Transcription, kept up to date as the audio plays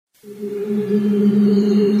This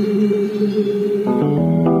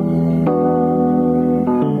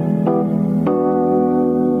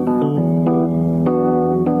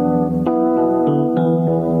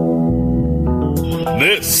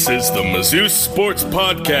is the Mizzou Sports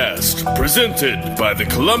Podcast, presented by the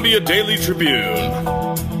Columbia Daily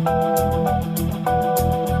Tribune.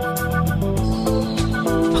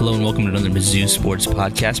 Hello and welcome to another Mizzou Sports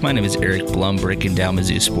Podcast. My name is Eric Blum, breaking down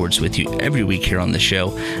Mizzou sports with you every week here on the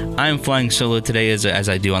show. I am flying solo today as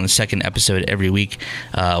I do on the second episode every week.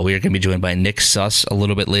 We are going to be joined by Nick Suss a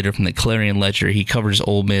little bit later from the Clarion-Ledger. He covers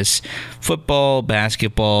Ole Miss football,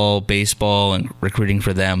 basketball, baseball, and recruiting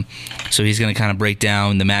for them. So he's going to kind of break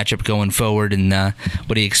down the matchup going forward and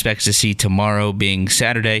what he expects to see tomorrow being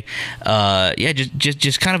Saturday.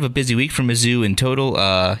 Just kind of a busy week for Mizzou in total.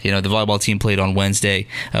 The volleyball team played on Wednesday.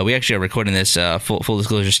 We actually are recording this, full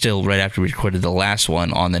disclosure, still right after we recorded the last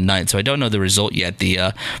one on the 9th, so I don't know the result yet.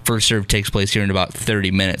 The first serve takes place here in about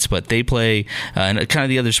 30 minutes, but they play, and kind of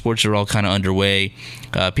the other sports are all kind of underway.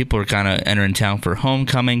 People are kind of entering town for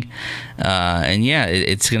homecoming,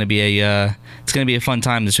 it's going to be a fun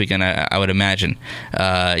time this weekend, I would imagine.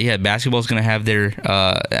 Basketball is going to have their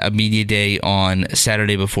media day on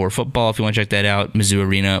Saturday before football. If you want to check that out, Mizzou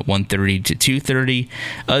Arena, 1:30 to 2:30.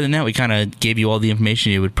 Other than that, we kind of gave you all the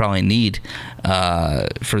information you would probably need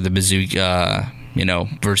for the Mizzou,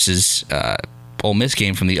 versus Ole Miss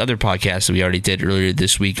game from the other podcast that we already did earlier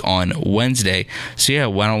this week on Wednesday. So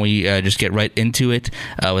why don't we just get right into it?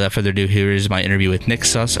 Without further ado, here is my interview with Nick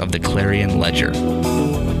Suss of the Clarion-Ledger.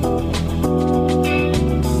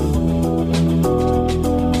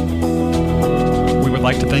 We would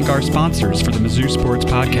like to thank our sponsors for the Mizzou Sports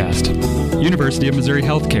Podcast. University of Missouri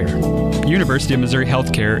Healthcare. University of Missouri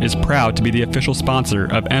Healthcare is proud to be the official sponsor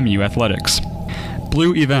of MU Athletics.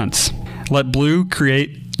 Blue Events. Let Blue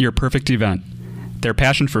create your perfect event. Their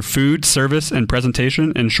passion for food, service, and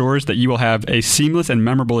presentation ensures that you will have a seamless and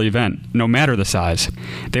memorable event, no matter the size.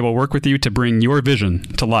 They will work with you to bring your vision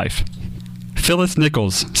to life. Phyllis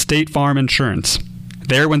Nichols, State Farm Insurance.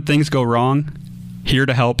 There when things go wrong, here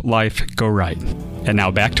to help life go right. And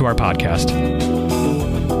now back to our podcast.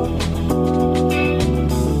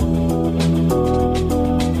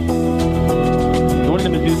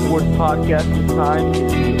 Joining the Mizzou Sports Podcast this time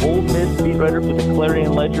is the Ole Miss beat writer for the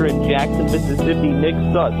Clarion-Ledger in Jackson, Mississippi, Nick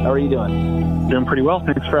Suss. How are you doing? Doing pretty well.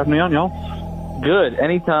 Thanks for having me on, y'all. Good.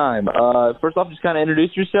 Anytime. First off, just kind of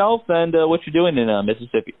introduce yourself and what you're doing in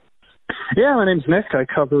Mississippi. Yeah, my name's Nick. I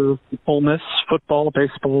cover Ole Miss football,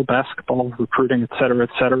 baseball, basketball, recruiting, et cetera,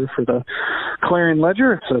 for the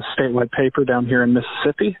Clarion-Ledger. It's a statewide paper down here in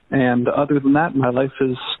Mississippi. And other than that, my life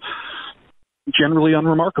is generally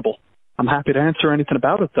unremarkable. I'm happy to answer anything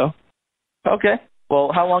about it, though. Okay.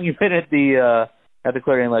 Well, how long you been at the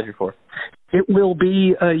Clarion-Ledger for? It will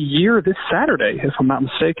be a year this Saturday, if I'm not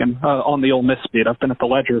mistaken, on the Ole Miss beat. I've been at the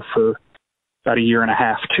Ledger for about a year and a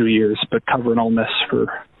half, 2 years, but covering Ole Miss for,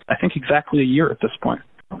 I think, exactly a year at this point.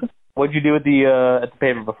 What did you do at the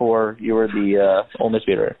paper before you were the Ole Miss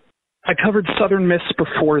beat writer? I covered Southern Miss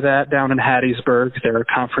before that down in Hattiesburg. They're a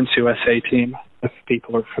Conference USA team, if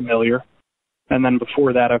people are familiar. And then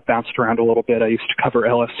before that, I've bounced around a little bit. I used to cover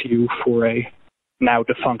LSU for a now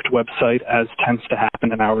defunct website, as tends to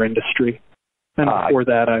happen in our industry. And before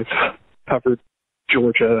that, I've covered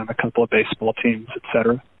Georgia and a couple of baseball teams, et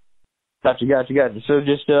cetera. Gotcha. So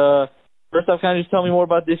just first off, kind of just tell me more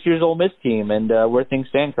about this year's Ole Miss team and where things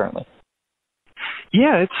stand currently.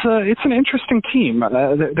 Yeah, it's an interesting team.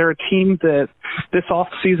 They're a team that this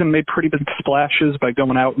offseason made pretty big splashes by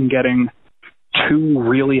going out and getting two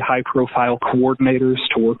really high-profile coordinators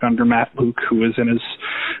to work under Matt Luke, who is in his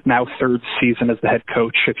now third season as the head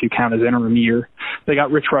coach, if you count his interim year. They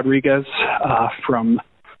got Rich Rodriguez from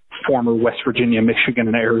former West Virginia, Michigan,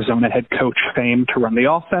 and Arizona head coach fame to run the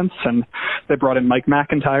offense, and they brought in Mike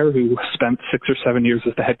McIntyre, who spent 6 or 7 years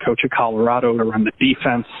as the head coach at Colorado, to run the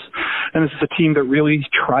defense. And this is a team that really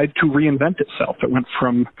tried to reinvent itself. It went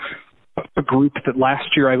from a group that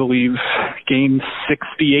last year, I believe, gained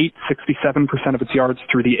 68, 67% of its yards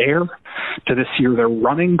through the air, to this year they're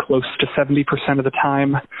running close to 70% of the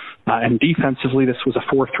time. And defensively, this was a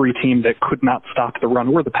 4-3 team that could not stop the run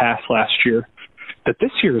or the pass last year. But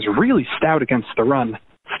this year is really stout against the run.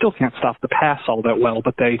 Still can't stop the pass all that well,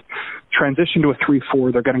 but they transition to a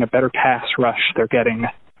 3-4. They're getting a better pass rush. They're getting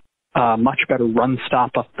much better run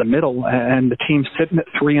stop up the middle. And the team's sitting at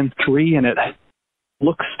 3-3, and it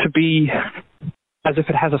looks to be as if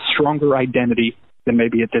it has a stronger identity than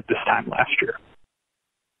maybe it did this time last year.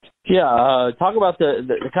 Yeah, talk about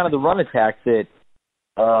the kind of the run attack that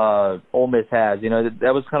Ole Miss has. You know,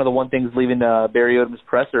 that was kind of the one thing leaving Barry Odom's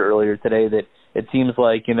presser earlier today, that it seems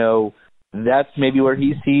like, that's maybe where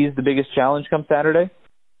he sees the biggest challenge come Saturday.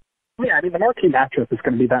 Yeah, I mean, the marquee matchup is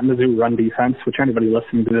going to be that Mizzou run defense, which anybody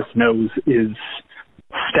listening to this knows is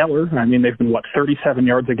stellar. I mean, they've been, 37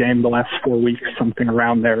 yards a game the last 4 weeks, something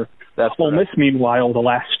around there. That's Ole Miss, meanwhile, the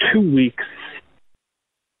last 2 weeks,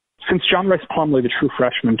 since John Rice Plumlee, the true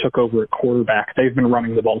freshman, took over at quarterback, they've been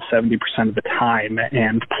running the ball 70% of the time,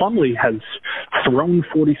 and Plumlee has thrown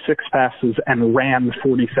 46 passes and ran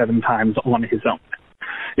 47 times on his own.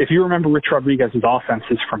 If you remember Rich Rodriguez's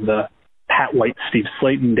offenses from the Pat White, Steve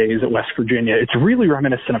Slayton days at West Virginia, it's really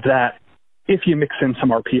reminiscent of that if you mix in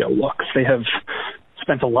some RPO looks. They have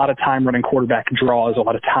spent a lot of time running quarterback draws, a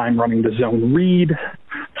lot of time running the zone read,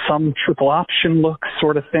 some triple option looks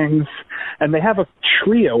sort of things. And they have a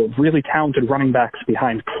trio of really talented running backs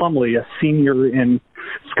behind Plumlee, a senior in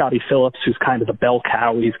Scotty Phillips, who's kind of the bell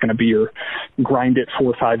cow. He's going to be your grind it 4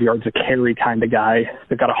 or 5 yards a carry kind of guy.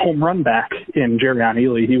 They've got a home run back in Jerrion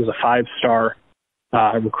Ely. He was a 5-star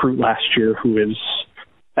recruit last year who is,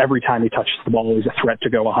 every time he touches the ball, he's a threat to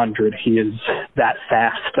go 100. He is that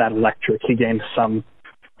fast, that electric. He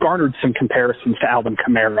garnered some comparisons to Alvin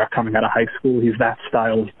Kamara coming out of high school. He's that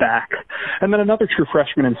style of back. And then another true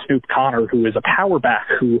freshman in Snoop Connor, who is a power back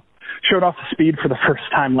who showed off the speed for the first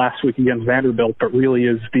time last week against Vanderbilt, but really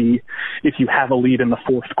is if you have a lead in the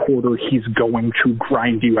fourth quarter, he's going to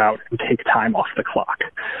grind you out and take time off the clock.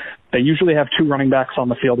 They usually have 2 running backs on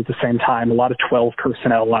the field at the same time, a lot of 12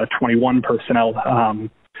 personnel, a lot of 21 personnel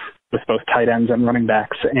with both tight ends and running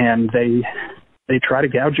backs, and they try to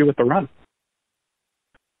gouge you with the run.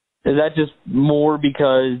 Is that just more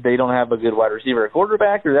because they don't have a good wide receiver at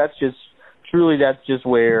quarterback, or that's just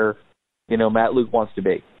where, Matt Luke wants to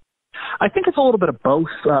be? I think it's a little bit of both.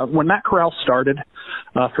 When Matt Corral started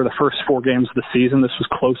for the first 4 games of the season, this was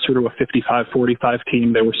closer to a 55-45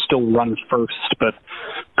 team. They were still run first, but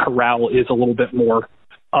Corral is a little bit more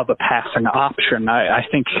of a passing option. I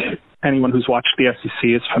think anyone who's watched the SEC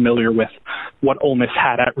is familiar with what Ole Miss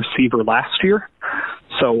had at receiver last year.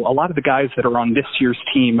 So a lot of the guys that are on this year's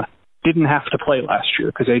team didn't have to play last year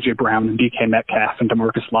because A.J. Brown and DK Metcalf and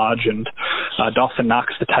DeMarcus Lodge and Dawson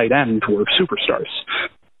Knox, the tight end, were superstars.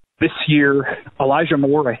 This year, Elijah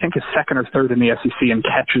Moore, I think, is second or third in the SEC in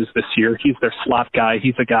catches this year. He's their slot guy.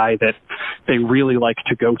 He's a guy that they really like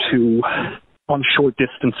to go to on short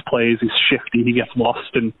distance plays. He's shifty. He gets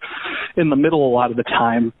lost in the middle a lot of the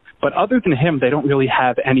time. But other than him, they don't really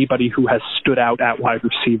have anybody who has stood out at wide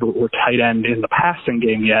receiver or tight end in the passing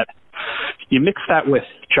game yet. You mix that with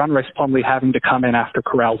John Rice Plumlee having to come in after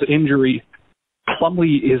Corral's injury.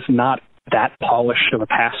 Plumlee is not that polished of a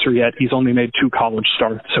passer yet. He's only made 2 college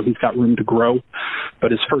starts, so he's got room to grow.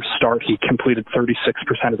 But his first start, he completed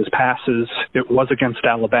 36% of his passes. It was against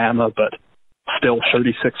Alabama, but still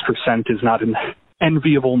 36% is not an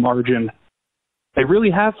enviable margin. They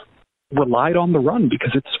really have relied on the run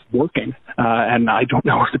because it's working. And I don't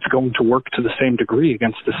know if it's going to work to the same degree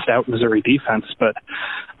against the stout Missouri defense, but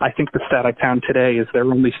I think the stat I found today is there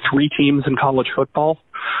are only 3 teams in college football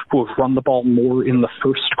who have run the ball more in the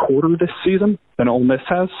first quarter this season than Ole Miss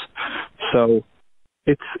has. So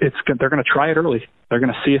it's good. They're going to try it early. They're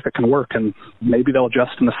going to see if it can work, and maybe they'll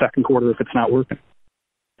adjust in the second quarter if it's not working.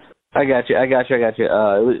 I got you.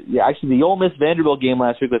 Actually, the Ole Miss Vanderbilt game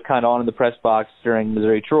last week was kind of on in the press box during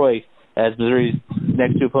Missouri-Troy as Missouri's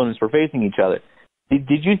next 2 opponents were facing each other.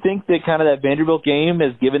 Did you think that kind of that Vanderbilt game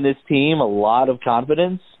has given this team a lot of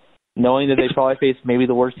confidence, knowing that they probably face maybe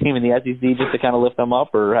the worst team in the SEC just to kind of lift them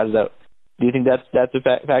up, or do you think that's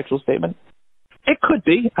a factual statement? It could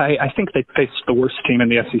be. I think they faced the worst team in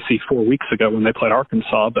the SEC 4 weeks ago when they played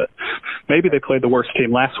Arkansas, but maybe they played the worst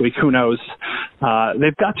team last week. Who knows?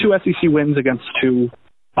 They've got 2 SEC wins against 2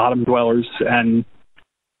 bottom dwellers, and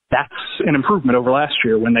that's an improvement over last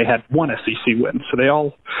year when they had 1 SEC win. So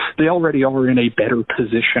they already are in a better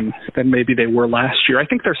position than maybe they were last year. I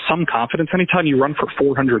think there's some confidence. Anytime you run for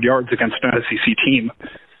 400 yards against an SEC team,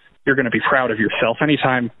 you're going to be proud of yourself.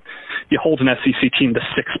 Anytime you hold an SEC team to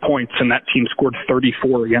 6 points and that team scored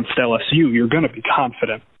 34 against LSU, you're going to be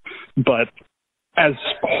confident. But as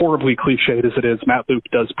horribly cliched as it is, Matt Luke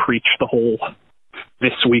does preach the whole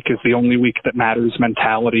this week is the only week that matters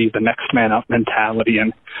mentality, the next man up mentality,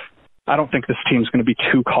 and I don't think this team's going to be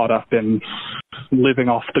too caught up in living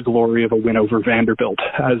off the glory of a win over Vanderbilt,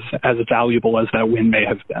 as valuable as that win may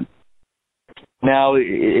have been. Now,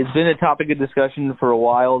 it's been a topic of discussion for a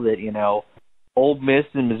while that, Ole Miss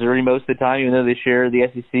and Missouri most of the time, even though they share the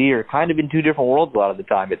SEC, are kind of in 2 different worlds a lot of the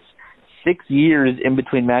time. It's 6 years in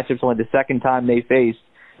between matchups, only the second time they faced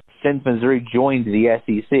since Missouri joined the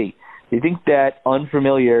SEC. Do you think that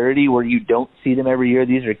unfamiliarity where you don't see them every year,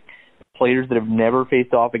 these are players that have never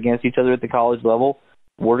faced off against each other at the college level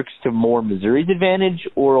works to more Missouri's advantage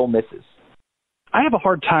or Ole Miss's? I have a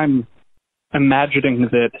hard time imagining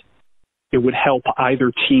that it would help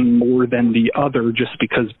either team more than the other just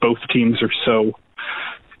because both teams are so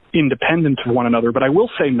independent of one another. But I will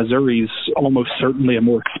say Missouri's almost certainly a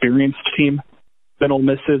more experienced team than Ole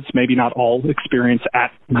Miss is. Maybe not all experience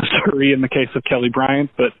at Missouri in the case of Kelly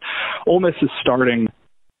Bryant, but Ole Miss is starting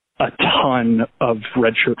a ton of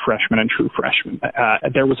redshirt freshmen and true freshmen.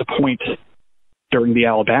 There was a point during the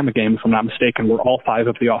Alabama game, if I'm not mistaken, where all 5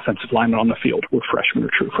 of the offensive linemen on the field were freshmen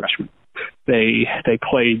or true freshmen. They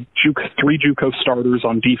played 3 JUCO starters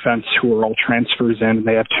on defense who are all transfers in, and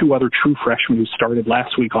they have 2 other true freshmen who started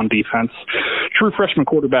last week on defense. True freshman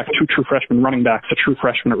quarterback, 2 true freshman running backs, a true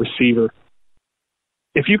freshman at receiver.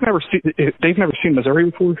 If they've never seen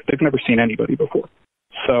Missouri before, they've never seen anybody before.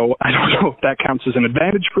 So I don't know if that counts as an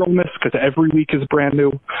advantage for Ole Miss because every week is brand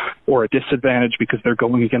new, or a disadvantage because they're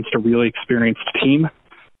going against a really experienced team.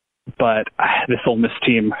 But this Ole Miss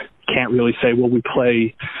team can't really say, well, we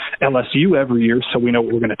play LSU every year, so we know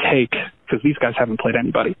what we're going to take, because these guys haven't played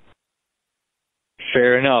anybody.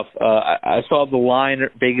 Fair enough. I saw the line,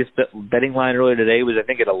 Vegas betting line earlier today was, I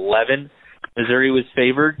think, at 11. Missouri was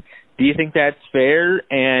favored. Do you think that's fair?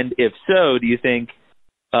 And if so, do you think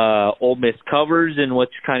Ole Miss covers, and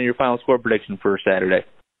what's kind of your final score prediction for Saturday?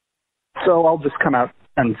 So I'll just come out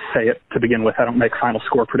and say it to begin with. I don't make final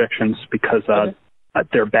score predictions because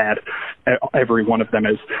they're bad. Every one of them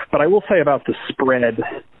is. But I will say about the spread,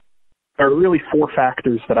 there are really 4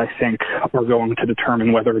 factors that I think are going to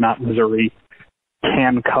determine whether or not Missouri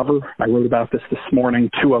can cover. I wrote about this morning.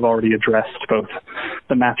 2 I've already addressed, both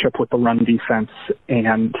the matchup with the run defense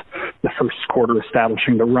and the first quarter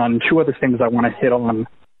establishing the run. 2 other things I want to hit on.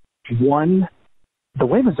 One, the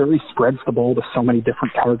way Missouri spreads the ball to so many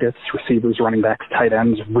different targets, receivers, running backs, tight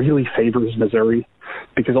ends, really favors Missouri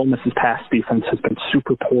because Ole Miss's pass defense has been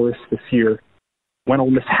super porous this year. When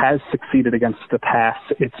Ole Miss has succeeded against the pass,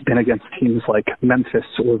 it's been against teams like Memphis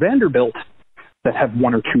or Vanderbilt that have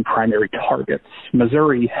 1 or 2 primary targets.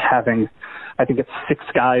 Missouri having, I think it's 6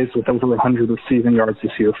 guys with over 100 receiving yards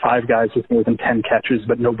this year, 5 guys with more than 10 catches,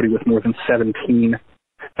 but nobody with more than 17.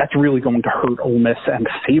 That's really going to hurt Ole Miss and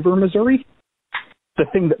favor Missouri. The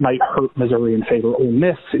thing that might hurt Missouri and favor Ole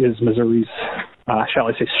Miss is Missouri's, shall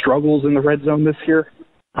I say, struggles in the red zone this year.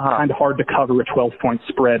 Kind of hard to cover a 12-point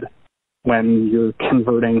spread when you're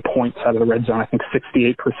converting points out of the red zone, I think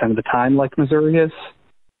 68% of the time, like Missouri is.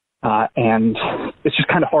 And it's just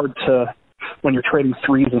kind of hard to, when you're trading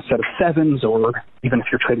 3s instead of 7s, or even if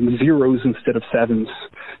you're trading 0s instead of 7s,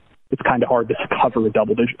 it's kind of hard to cover a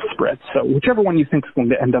double-digit spread. So whichever one you think is going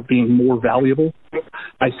to end up being more valuable,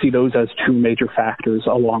 I see those as 2 major factors,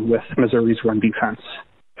 along with Missouri's run defense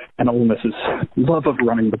and Ole Miss's love of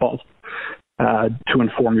running the ball to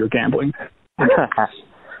inform your gambling.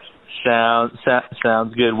 Sounds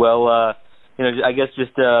good. Well, I guess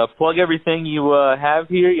just plug everything you have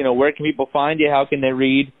here. Where can people find you? How can they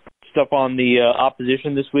read stuff on the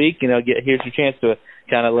opposition this week? Here's your chance to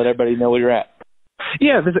kind of let everybody know where you're at.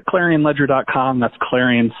 Yeah, visit Clarion-Ledger.com. That's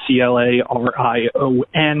Clarion, Clarion,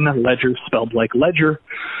 Ledger, spelled like ledger.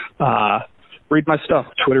 Read my stuff.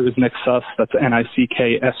 Twitter is Nick Suss. That's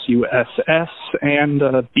NICKSUSS. And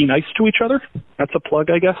be nice to each other. That's a plug,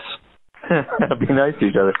 I guess. Be nice to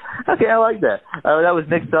each other. Okay, I like that. That was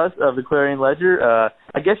Nick Suss of the Clarion-Ledger.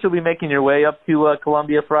 I guess you'll be making your way up to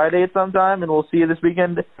Columbia Friday at some time, and we'll see you this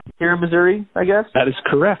weekend here in Missouri, I guess? That is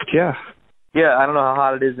correct, yeah. Yeah, I don't know how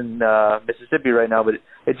hot it is in Mississippi right now, but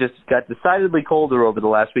it just got decidedly colder over the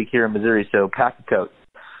last week here in Missouri, so pack a coat.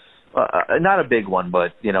 Not a big one,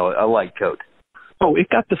 but, a light coat. Oh, it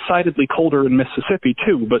got decidedly colder in Mississippi,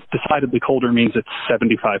 too, but decidedly colder means it's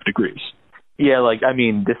 75 degrees. Yeah,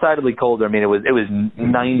 decidedly colder. It was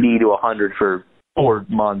 90 to 100 for 4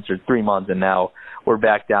 months or 3 months, and now we're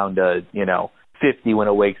back down to, 50 when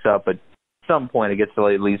it wakes up. At some point, it gets to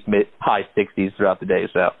at least high 60s throughout the day,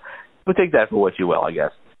 so we'll take that for what you will, I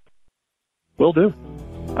guess. Will do.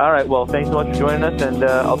 All right, well, thanks so much for joining us, and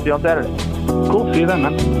I'll see you on Saturday. Cool, see you then,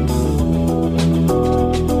 man.